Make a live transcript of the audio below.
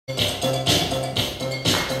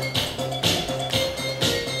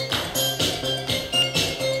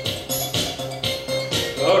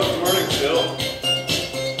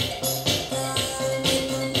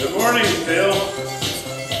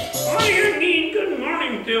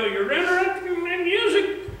until you're interrupting my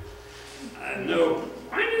music. I know.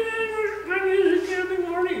 Why do you interrupt my music every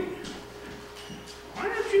morning? Why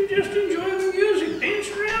don't you just enjoy the music?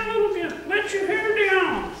 Dance around a little bit. Let your hair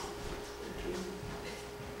down.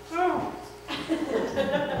 Oh.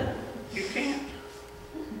 You can't.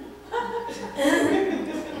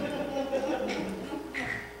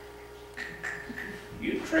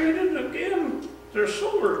 You traded again their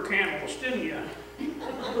solar candles, didn't you?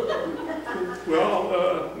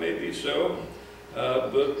 Well, maybe so.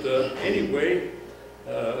 But anyway,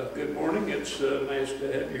 good morning. It's nice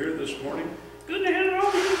to have you here this morning. Good to have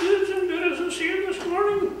all you goods and goodnesses here this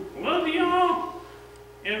morning. Love y'all.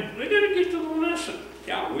 And we got to get to the lesson.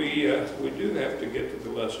 Yeah, we do have to get to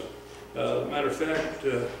the lesson. Matter of fact,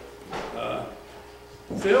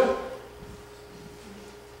 Phil,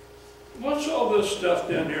 what's all this stuff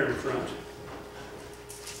down here in front?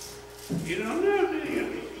 You don't know, do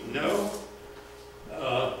you? No.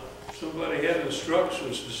 Somebody had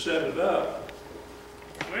instructions to set it up.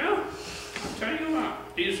 Well, I'll tell you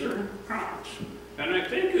what, these are props. And I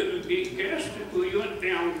think it would be best if we went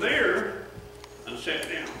down there and sat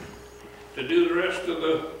down to do the rest of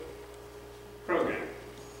the program.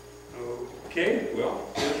 Okay, well,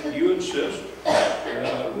 if you insist,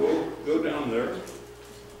 we'll go down there.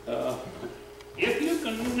 If you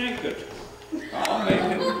can make it, I'll make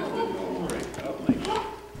it. Don't worry, I'll make it.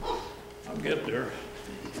 I'll get there.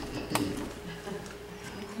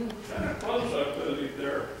 Kind of close up to you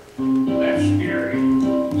there. That's scary.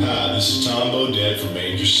 Hi, this is Tom Bodette from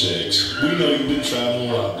Manger 6. We know you've been traveling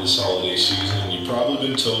a lot this holiday season, and you've probably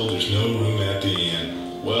been told there's no room at the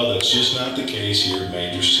inn. Well, that's just not the case here at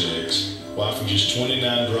Manger 6. Why, for just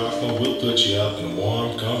 $29 drachma, we'll put you up in a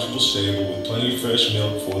warm, comfortable stable with plenty of fresh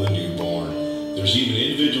milk for the newborn. There's even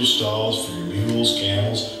individual stalls for your mules,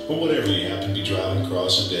 camels, or whatever you happen to be driving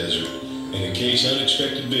across the desert. And in case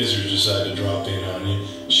unexpected visitors decide to drop in on you,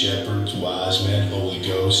 shepherds, wise men, holy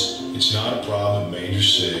ghosts, it's not a problem at Manger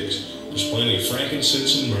 6. There's plenty of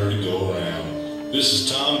frankincense and myrrh to go around. This is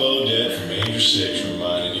Tom Bodette from Manger 6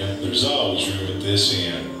 reminding you there's always room at this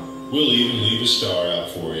inn. We'll even leave a star out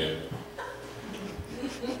for you.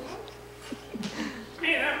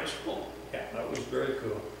 Hey, that was cool. Yeah, that was very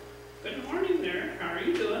cool. Good morning there. How are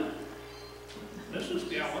you doing? This is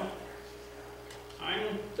Gala.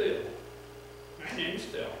 I'm Phil. My name's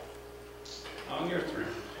Phil. I'm your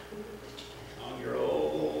friend. I'm your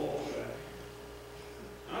old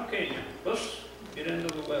guy. Okay, now, let's get into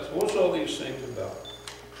the lesson. What's all these things about?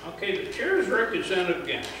 Okay, the chairs represent a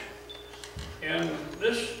bench. And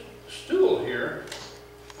this stool here,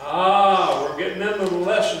 we're getting into the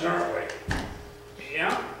lesson, aren't we?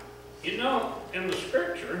 Yeah. You know, in the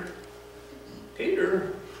scripture,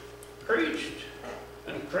 Peter preached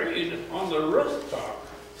and prayed on the rooftop.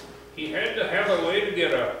 He had to have a way to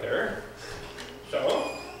get up there. So,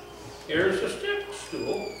 here's a step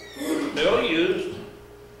stool Peter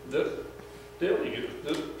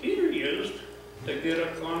used to get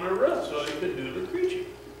up on the roof so he could do the preaching.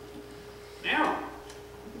 Now,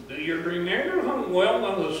 do you remember when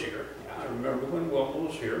Wilma was here? I remember when Wilma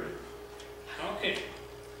was here. Okay.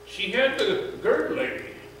 She had the gird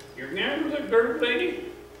lady. You remember the gird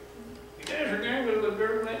lady? You guys remember the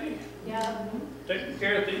gird lady? Yeah. Taking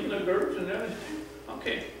care of things, the girds and everything?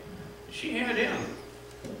 Okay. She had him.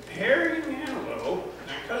 Harry Manilow,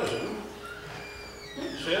 my cousin,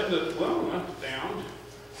 said that Wilma found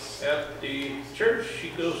at the church she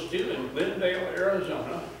goes to in Glendale,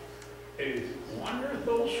 Arizona, a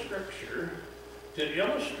wonderful scripture to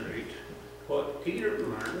illustrate what Peter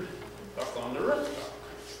learned up on the rooftop.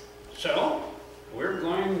 So, we're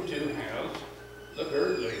going to have the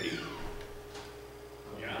gird lady,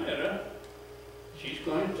 Janetta. She's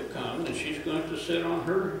going to come and she's going to sit on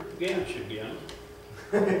her bench again.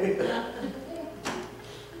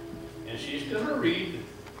 And she's going to read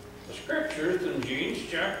the scriptures in James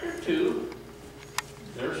chapter 2,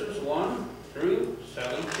 verses 1 through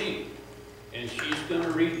 17. And she's going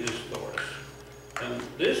to read this for us. And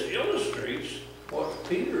this illustrates what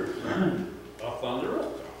Peter learned up on the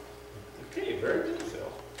rooftop. Okay, very good,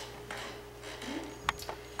 Phil.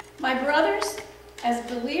 My brothers, as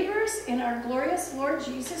believers in our glorious Lord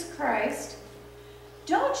Jesus Christ,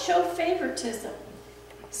 don't show favoritism.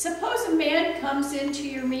 Suppose a man comes into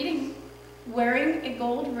your meeting wearing a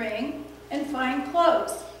gold ring and fine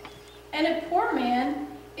clothes, and a poor man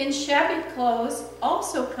in shabby clothes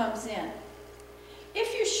also comes in.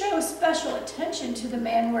 If you show special attention to the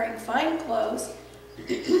man wearing fine clothes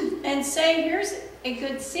and say, here's a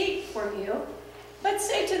good seat for you, but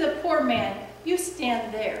say to the poor man, you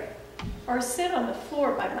stand there, or sit on the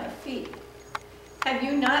floor by my feet, Have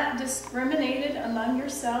you not discriminated among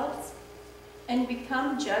yourselves and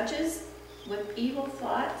become judges with evil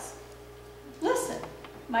thoughts? Listen,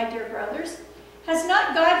 my dear brothers, has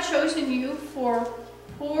not God chosen you for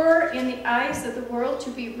poor in the eyes of the world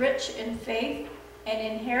to be rich in faith and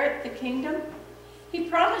inherit the kingdom? He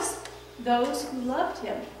promised those who loved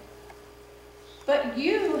him. But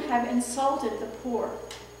you have insulted the poor.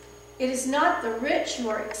 It is not the rich who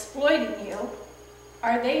are exploiting you.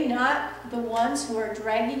 Are they not the ones who are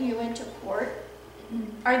dragging you into court?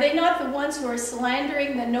 Are they not the ones who are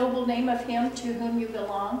slandering the noble name of him to whom you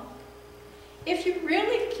belong? If you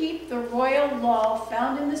really keep the royal law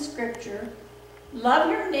found in the scripture, love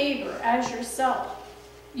your neighbor as yourself,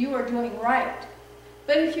 you are doing right.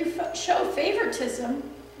 But if you show favoritism,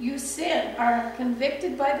 you sin, are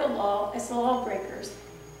convicted by the law as lawbreakers.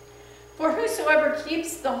 For whosoever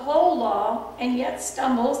keeps the whole law and yet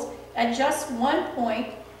stumbles at just one point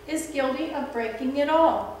is guilty of breaking it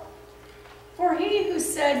all. For he who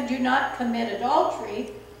said, "Do not commit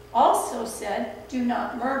adultery," also said, "Do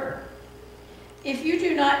not murder." If you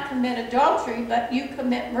do not commit adultery, but you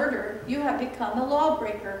commit murder, you have become a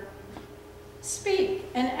lawbreaker. Speak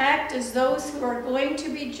and act as those who are going to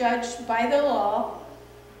be judged by the law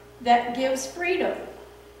that gives freedom,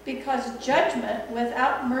 because judgment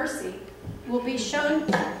without mercy will be shown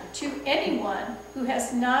to anyone who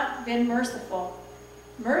has not been merciful.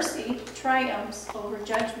 Mercy triumphs over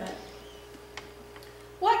judgment.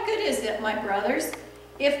 What good is it, my brothers,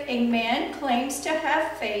 if a man claims to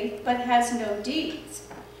have faith but has no deeds?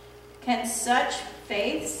 Can such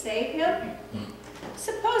faith save him?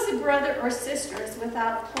 Suppose a brother or sister is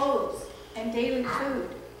without clothes and daily food.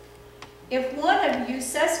 If one of you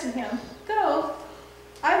says to him, "Go,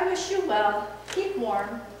 I wish you well, keep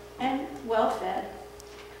warm and well fed,"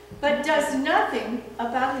 but does nothing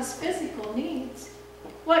about his physical needs,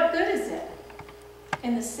 what good is it?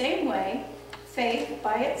 In the same way, faith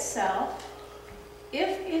by itself, if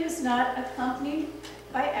it is not accompanied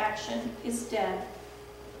by action, is dead.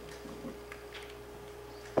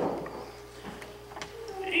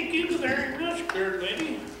 Thank you very much, dear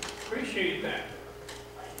lady. Appreciate that.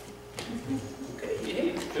 Okay,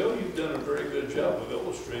 hey, Joe, you've done a very good job of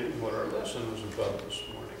illustrating what our lesson was about this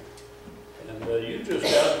morning. And you just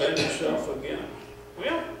outdone yourself again.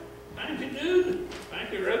 Well, thank you, dude.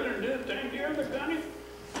 Thank you, Reverend Dude. Thank you, Elder Connie.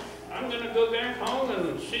 I'm going to go back home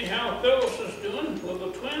and see how Phyllis is doing with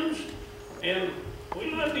the twins. And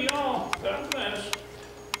we love you all. God bless.